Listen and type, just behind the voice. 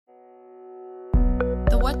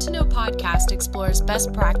What to Know podcast explores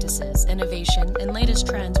best practices, innovation, and latest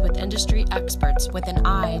trends with industry experts with an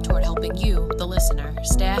eye toward helping you, the listener,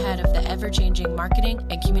 stay ahead of the ever-changing marketing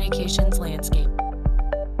and communications landscape.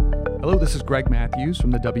 Hello, this is Greg Matthews from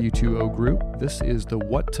the W2O Group. This is the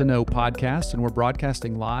What to Know podcast, and we're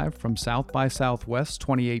broadcasting live from South by Southwest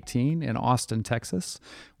 2018 in Austin, Texas.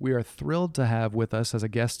 We are thrilled to have with us as a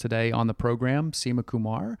guest today on the program Seema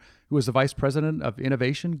Kumar, who is the Vice President of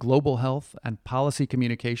Innovation, Global Health, and Policy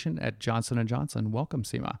Communication at Johnson & Johnson. Welcome,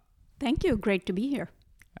 Seema. Thank you. Great to be here.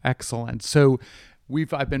 Excellent. So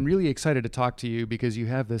I've been really excited to talk to you because you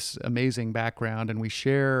have this amazing background, and we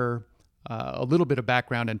share a little bit of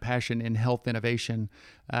background and passion in health innovation.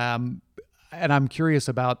 And I'm curious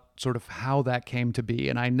about sort of how that came to be.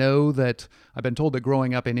 And I know that I've been told that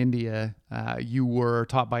growing up in India, you were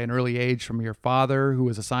taught by an early age from your father, who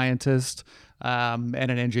was a scientist and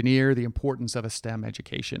an engineer, the importance of a STEM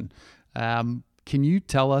education. Can you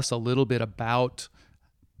tell us a little bit about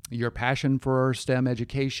your passion for STEM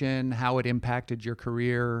education, how it impacted your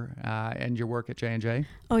career and your work at J&J?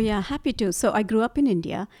 Oh, yeah, happy to. So I grew up in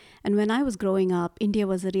India, and when I was growing up, India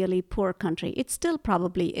was a really poor country. It still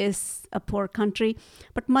probably is a poor country,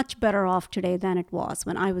 but much better off today than it was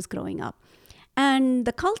when I was growing up. And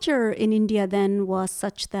the culture in India then was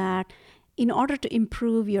such that in order to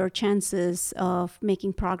improve your chances of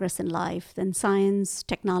making progress in life, then science,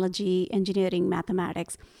 technology, engineering,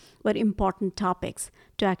 mathematics were important topics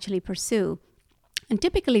to actually pursue. And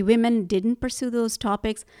typically women didn't pursue those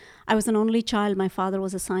topics. I was an only child. My father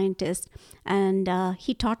was a scientist, and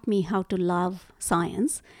he taught me how to love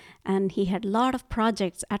science. And he had a lot of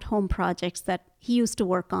projects, at-home projects that he used to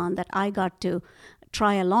work on that I got to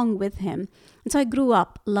try along with him. And so I grew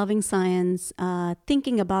up loving science,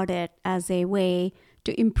 thinking about it as a way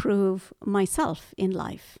to improve myself in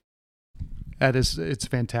life. It's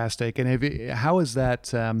fantastic. And how has that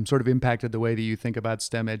sort of impacted the way that you think about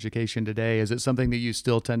STEM education today? Is it something that you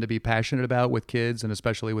still tend to be passionate about with kids and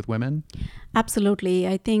especially with women? Absolutely.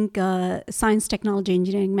 I think science, technology,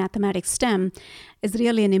 engineering, mathematics, STEM is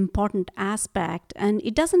really an important aspect. And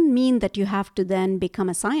it doesn't mean that you have to then become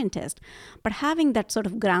a scientist, but having that sort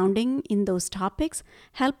of grounding in those topics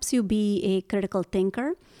helps you be a critical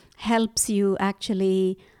thinker, helps you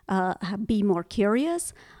actually be more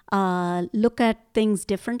curious, look at things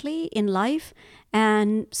differently in life.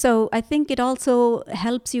 And so I think it also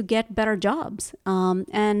helps you get better jobs.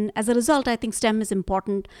 And as a result, I think STEM is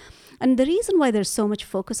important. And the reason why there's so much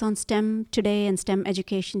focus on STEM today and STEM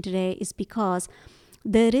education today is because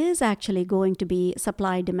there is actually going to be a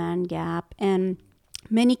supply-demand gap, and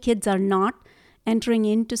many kids are not entering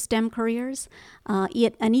into STEM careers.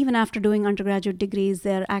 And even after doing undergraduate degrees,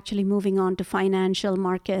 they're actually moving on to financial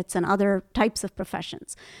markets and other types of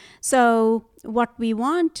professions. So what we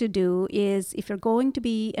want to do is, if you're going to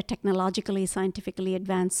be a technologically, scientifically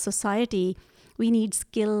advanced society, we need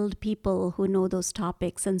skilled people who know those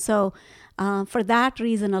topics. And so for that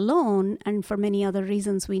reason alone, and for many other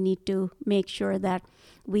reasons, we need to make sure that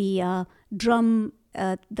we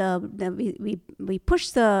we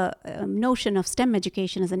push the notion of STEM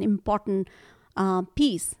education as an important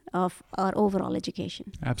piece of our overall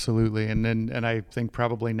education. Absolutely. And I think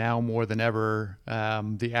probably now more than ever,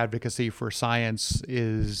 the advocacy for science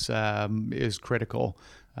is critical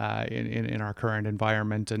in our current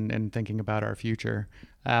environment and thinking about our future.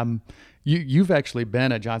 You've actually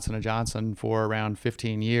been at Johnson & Johnson for around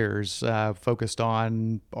 15 years, focused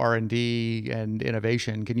on R&D and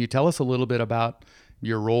innovation. Can you tell us a little bit about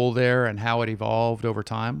your role there and how it evolved over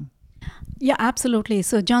time? Yeah, absolutely.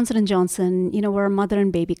 So Johnson & Johnson, we're a mother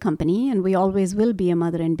and baby company, and we always will be a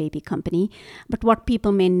mother and baby company. But what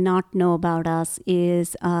people may not know about us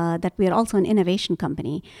is that we are also an innovation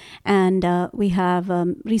company. And we have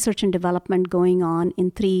research and development going on in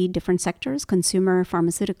 3 different sectors: consumer,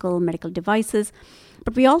 pharmaceutical, medical devices.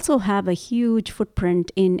 But we also have a huge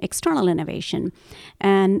footprint in external innovation.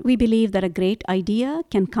 And we believe that a great idea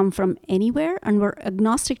can come from anywhere, and we're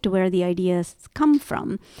agnostic to where the ideas come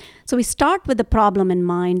from. So we start with the problem in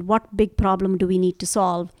mind. What big problem do we need to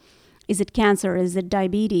solve? Is it cancer? Is it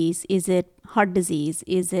diabetes? Is it heart disease?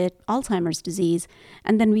 Is it Alzheimer's disease?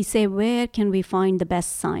 And then we say, where can we find the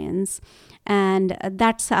best science? And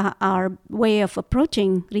that's our way of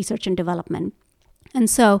approaching research and development. And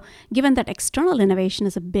so, given that external innovation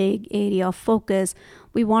is a big area of focus,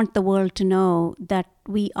 we want the world to know that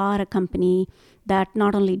we are a company that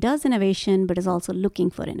not only does innovation, but is also looking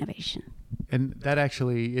for innovation. And that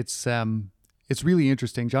actually, it's really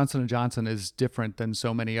interesting. Johnson & Johnson is different than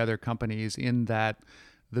so many other companies in that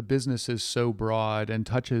the business is so broad and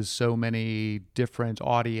touches so many different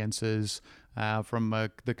audiences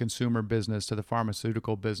from the consumer business to the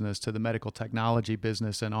pharmaceutical business to the medical technology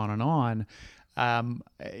business and on and on.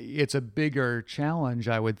 It's a bigger challenge,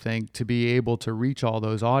 I would think, to be able to reach all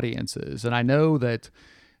those audiences. And I know that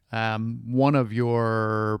one of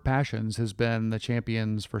your passions has been the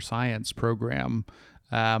Champions for Science program.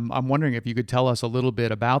 I'm wondering if you could tell us a little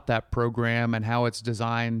bit about that program and how it's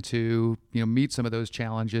designed to, meet some of those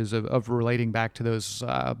challenges of relating back to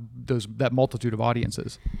that multitude of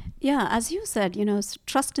audiences. Yeah, as you said,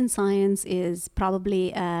 trust in science is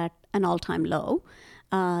probably at an all-time low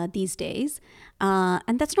these days.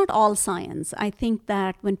 And that's not all science. I think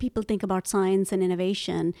that when people think about science and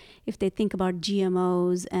innovation, if they think about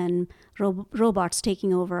GMOs and robots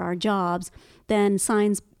taking over our jobs, then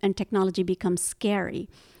science and technology becomes scary.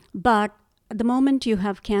 But at the moment you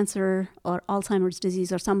have cancer or Alzheimer's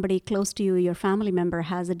disease or somebody close to you, your family member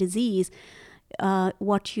has a disease,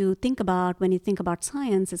 what you think about when you think about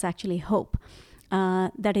science is actually hope.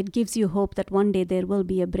 That it gives you hope that one day there will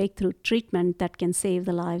be a breakthrough treatment that can save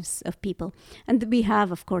the lives of people. And we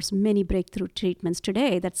have, of course, many breakthrough treatments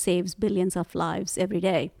today that saves billions of lives every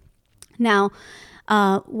day. Now,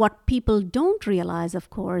 what people don't realize, of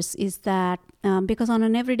course, is that because on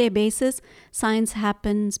an everyday basis, science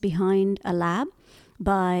happens behind a lab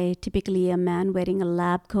by typically a man wearing a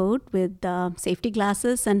lab coat with safety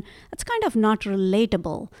glasses, and that's kind of not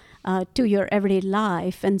relatable to your everyday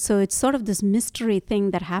life. And so it's sort of this mystery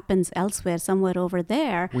thing that happens elsewhere, somewhere over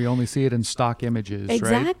there. We only see it in stock images,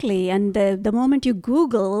 exactly. Right? And the moment you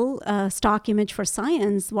Google stock image for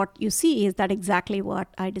science, what you see is that exactly what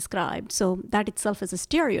I described. So that itself is a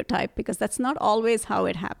stereotype because that's not always how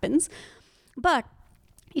it happens. But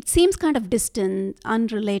it seems kind of distant,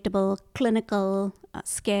 unrelatable, clinical,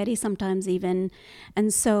 scary sometimes even.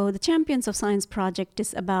 And so the Champions of Science project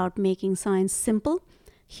is about making science simple,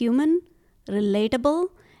 human, relatable,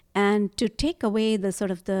 and to take away the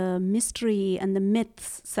sort of the mystery and the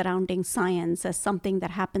myths surrounding science as something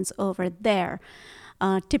that happens over there.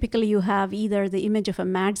 Typically, you have either the image of a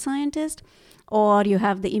mad scientist or you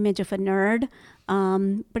have the image of a nerd.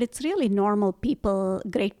 But it's really normal people,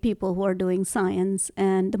 great people who are doing science.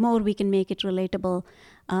 And the more we can make it relatable,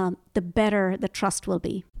 the better the trust will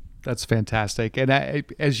be. That's fantastic. And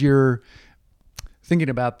as you're thinking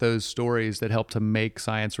about those stories that help to make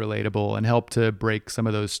science relatable and help to break some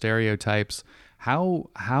of those stereotypes,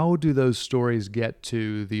 how do those stories get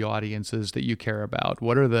to the audiences that you care about?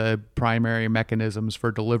 What are the primary mechanisms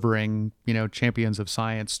for delivering, champions of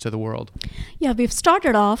science to the world? Yeah, we've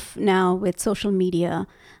started off now with social media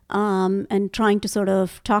and trying to sort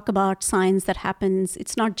of talk about science that happens.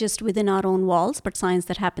 It's not just within our own walls, but science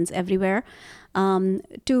that happens everywhere,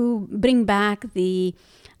 to bring back the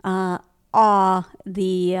awe,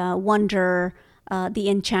 the wonder, the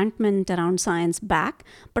enchantment around science back,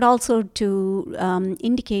 but also to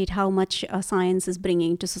indicate how much science is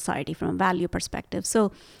bringing to society from a value perspective.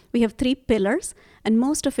 So we have 3 pillars, and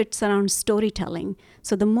most of it's around storytelling.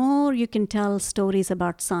 So the more you can tell stories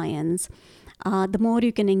about science, the more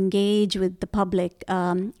you can engage with the public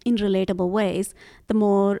in relatable ways, the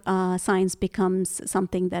more science becomes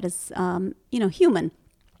something that is, human.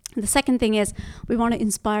 The second thing is we want to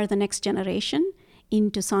inspire the next generation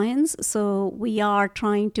into science. So we are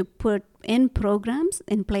trying to put in programs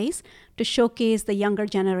in place to showcase the younger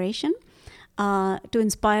generation, to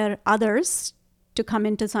inspire others to come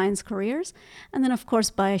into science careers. And then, of course,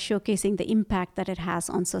 by showcasing the impact that it has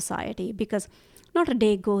on society, because not a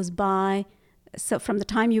day goes by. So from the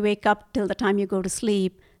time you wake up till the time you go to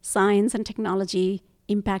sleep, science and technology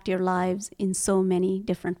impact your lives in so many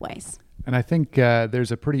different ways. And I think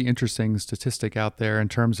there's a pretty interesting statistic out there in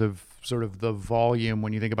terms of sort of the volume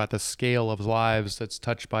when you think about the scale of lives that's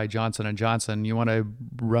touched by Johnson & Johnson. You want to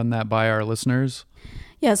run that by our listeners?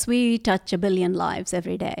 Yes, we touch 1 billion lives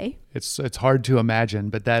every day. It's hard to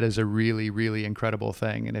imagine, but that is a really, really incredible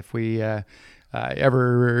thing. And if we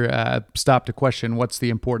ever stop to question what's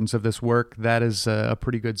the importance of this work, that is a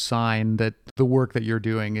pretty good sign that the work that you're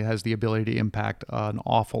doing has the ability to impact an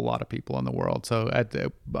awful lot of people in the world. So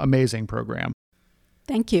amazing program.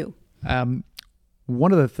 Thank you.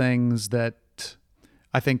 One of the things that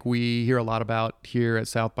I think we hear a lot about here at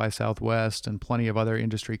South by Southwest and plenty of other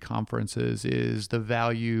industry conferences is the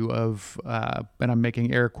value of, and I'm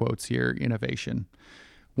making air quotes here, innovation.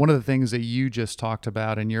 One of the things that you just talked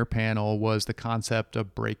about in your panel was the concept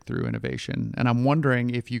of breakthrough innovation. And I'm wondering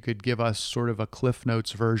if you could give us sort of a Cliff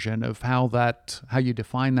Notes version of how you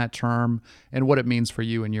define that term and what it means for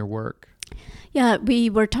you in your work. Yeah, we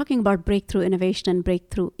were talking about breakthrough innovation and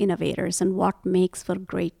breakthrough innovators and what makes for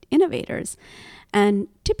great innovators. And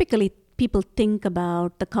typically people think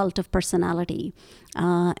about the cult of personality.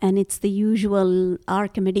 And it's the usual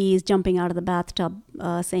Archimedes jumping out of the bathtub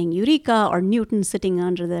saying Eureka, or Newton sitting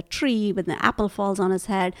under the tree when the apple falls on his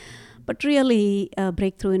head. But really,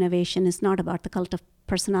 breakthrough innovation is not about the cult of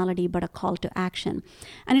personality, but a call to action.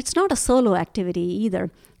 And it's not a solo activity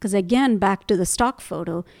either, because again, back to the stock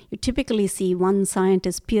photo, you typically see one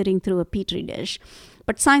scientist peering through a petri dish.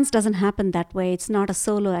 But science doesn't happen that way. It's not a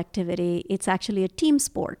solo activity. It's actually a team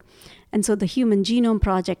sport. And so the Human Genome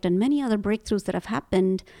Project and many other breakthroughs that have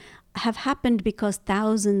happened because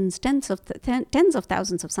tens of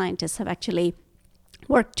thousands of scientists have actually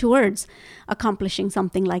worked towards accomplishing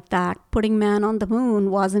something like that. Putting man on the moon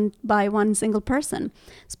wasn't by one single person.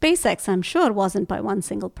 SpaceX, I'm sure, wasn't by one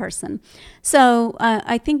single person. So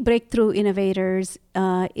I think breakthrough innovators,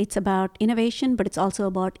 it's about innovation, but it's also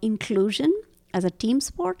about inclusion as a team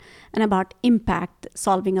sport and about impact,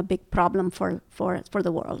 solving a big problem for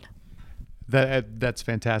the world. That's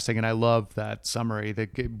fantastic, and I love that summary. That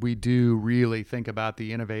we do really think about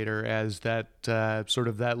the innovator as that sort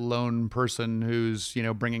of that lone person who's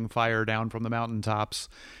bringing fire down from the mountaintops.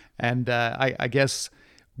 And I guess,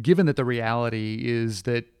 given that the reality is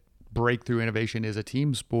that breakthrough innovation is a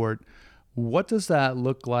team sport, what does that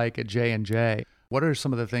look like at J&J? What are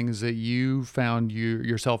some of the things that you found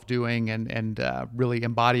yourself doing and really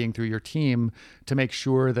embodying through your team to make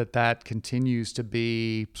sure that continues to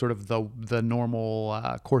be sort of the normal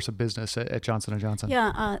course of business at Johnson & Johnson?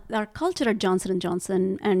 Yeah, our culture at Johnson &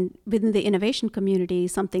 Johnson and within the innovation community,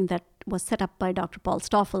 something that was set up by Dr. Paul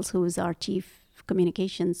Stoffels, who is our chief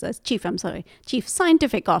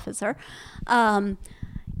scientific officer,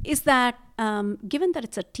 is that given that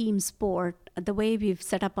it's a team sport, the way we've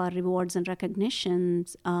set up our rewards and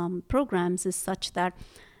recognitions programs is such that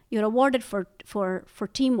you're awarded for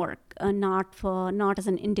teamwork, not as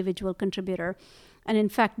an individual contributor. And in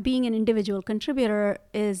fact, being an individual contributor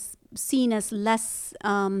is seen as less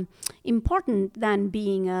important than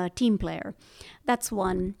being a team player. That's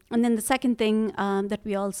one. And then the second thing that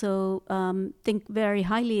we also think very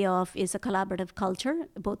highly of is a collaborative culture,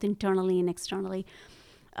 both internally and externally.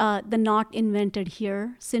 The not invented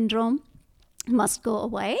here syndrome must go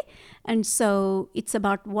away. And so it's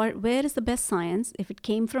about where is the best science. If it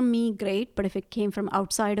came from me, great. But if it came from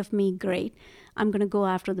outside of me, great. I'm going to go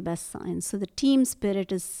after the best science. So the team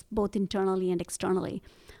spirit is both internally and externally,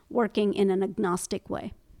 working in an agnostic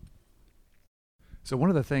way. So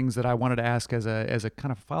one of the things that I wanted to ask as a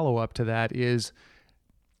kind of follow-up to that is,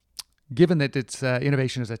 given that it's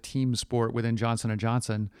innovation is a team sport within Johnson &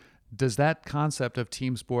 Johnson, does that concept of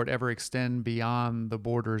team sport ever extend beyond the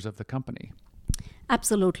borders of the company?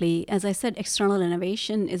 Absolutely. As I said, external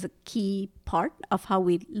innovation is a key part of how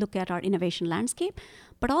we look at our innovation landscape.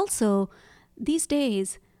 But also, these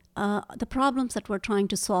days, the problems that we're trying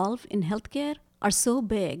to solve in healthcare are so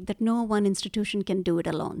big that no one institution can do it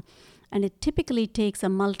alone. And it typically takes a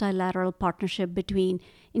multilateral partnership between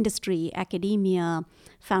industry, academia,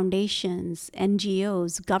 foundations,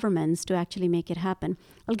 NGOs, governments to actually make it happen.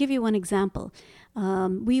 I'll give you one example.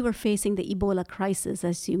 We were facing the Ebola crisis,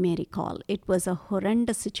 as you may recall. It was a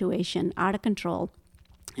horrendous situation, out of control,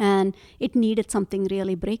 and it needed something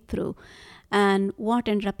really breakthrough. And what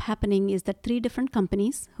ended up happening is that 3 different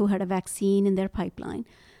companies who had a vaccine in their pipeline,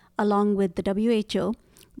 along with the WHO,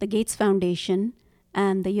 the Gates Foundation,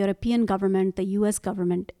 and the European government, the US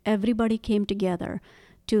government, everybody came together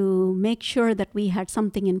to make sure that we had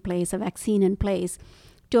something in place, a vaccine in place,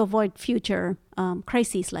 to avoid future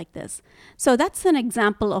crises like this. So that's an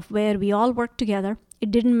example of where we all worked together.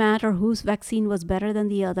 It didn't matter whose vaccine was better than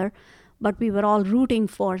the other, but we were all rooting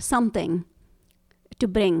for something to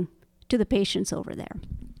bring to the patients over there.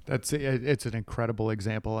 It's an incredible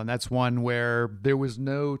example, and that's one where there was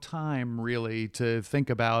no time really to think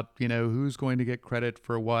about, who's going to get credit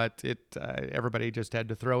for what. Everybody just had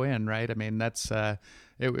to throw in, right? I mean, that's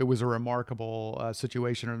it was a remarkable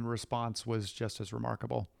situation, and the response was just as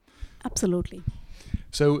remarkable. Absolutely.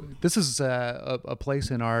 So this is a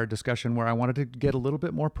place in our discussion where I wanted to get a little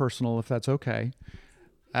bit more personal, if that's okay.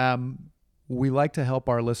 We like to help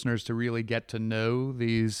our listeners to really get to know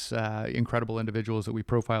these incredible individuals that we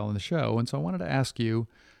profile on the show. And so I wanted to ask you,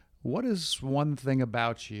 what is one thing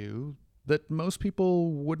about you that most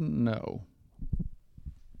people wouldn't know?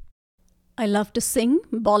 I love to sing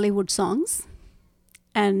Bollywood songs,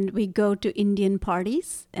 and we go to Indian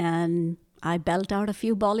parties, and I belt out a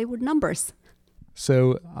few Bollywood numbers.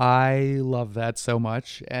 So I love that so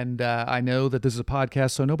much, and I know that this is a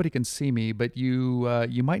podcast, so nobody can see me, but you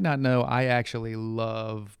might not know I actually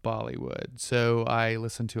love Bollywood. So I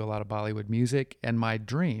listen to a lot of Bollywood music, and my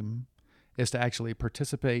dream is to actually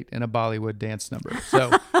participate in a Bollywood dance number.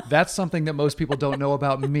 So That's something that most people don't know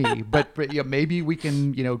about me, but maybe we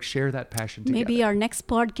can, share that passion together. Maybe our next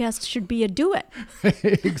podcast should be a duet.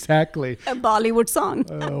 Exactly. A Bollywood song.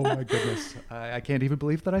 Oh my goodness. I can't even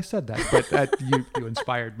believe that I said that, but you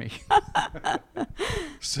inspired me.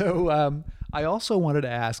 So I also wanted to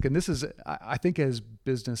ask, and this is, I think as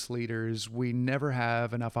business leaders, we never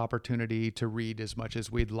have enough opportunity to read as much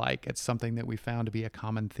as we'd like. It's something that we found to be a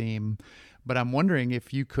common theme. But I'm wondering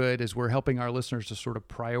if you could, as we're helping our listeners to sort of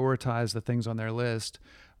prioritize the things on their list,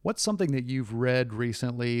 what's something that you've read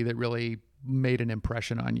recently that really made an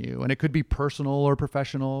impression on you? And it could be personal or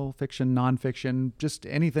professional, fiction, nonfiction, just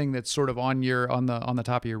anything that's sort of on the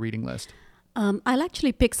top of your reading list. I'll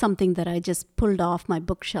actually pick something that I just pulled off my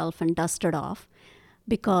bookshelf and dusted off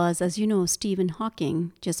because, as you know, Stephen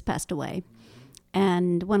Hawking just passed away.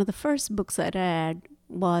 And one of the first books I read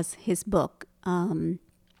was his book, and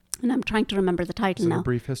I'm trying to remember the title now. A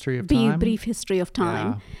Brief History of Time? Brief History of Time.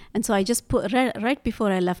 Yeah. And so I just right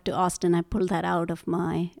before I left to Austin, I pulled that out of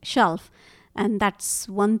my shelf. And that's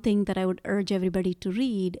one thing that I would urge everybody to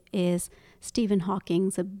read is Stephen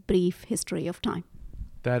Hawking's A Brief History of Time.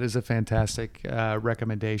 That is a fantastic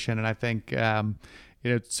recommendation, and I think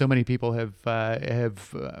so many people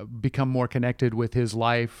have become more connected with his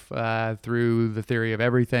life through The Theory of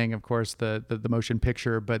Everything, of course, the motion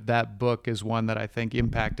picture. But that book is one that I think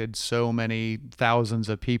impacted so many thousands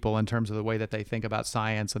of people in terms of the way that they think about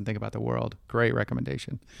science and think about the world. Great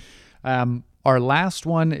recommendation. Our last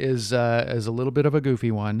one is a little bit of a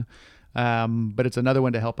goofy one, but it's another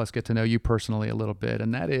one to help us get to know you personally a little bit,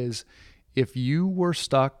 and that is, if you were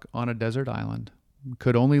stuck on a desert island,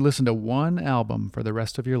 could only listen to one album for the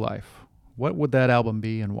rest of your life, what would that album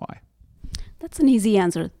be and why? That's an easy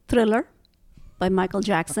answer. Thriller by Michael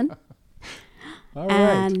Jackson. All right.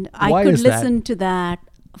 And why I could is listen to that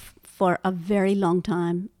for a very long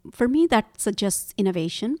time. For me, that suggests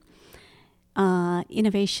innovation.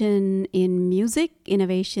 Innovation in music,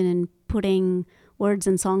 innovation in putting words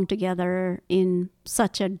and song together in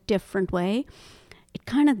such a different way. It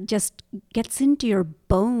kind of just gets into your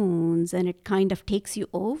bones and it kind of takes you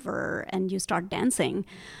over and you start dancing.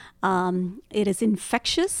 It is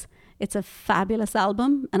infectious. It's a fabulous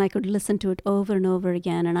album, and I could listen to it over and over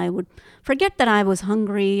again, and I would forget that I was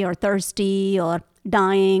hungry or thirsty or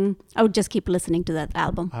dying. I would just keep listening to that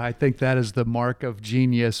album. I think that is the mark of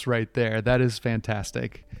genius right there. That is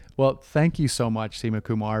fantastic. Well, thank you so much, Seema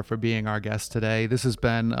Kumar, for being our guest today. This has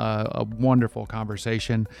been a wonderful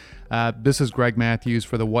conversation. This is Greg Matthews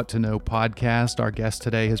for the What to Know podcast. Our guest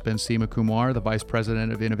today has been Seema Kumar, the Vice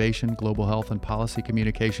President of Innovation, Global Health, and Policy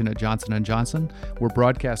Communication at Johnson & Johnson. We're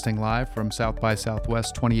broadcasting live from South by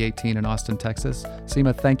Southwest 2018 in Austin, Texas.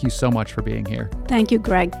 Seema, thank you so much for being here. Thank you,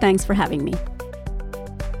 Greg. Thanks for having me.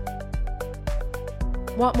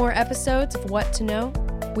 Want more episodes of What to Know?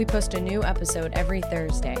 We post a new episode every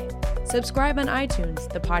Thursday. Subscribe on iTunes,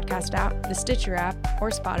 the podcast app, the Stitcher app, or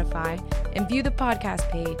Spotify, and view the podcast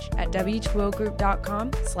page at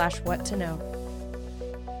w2ogroup.com/whattoknow.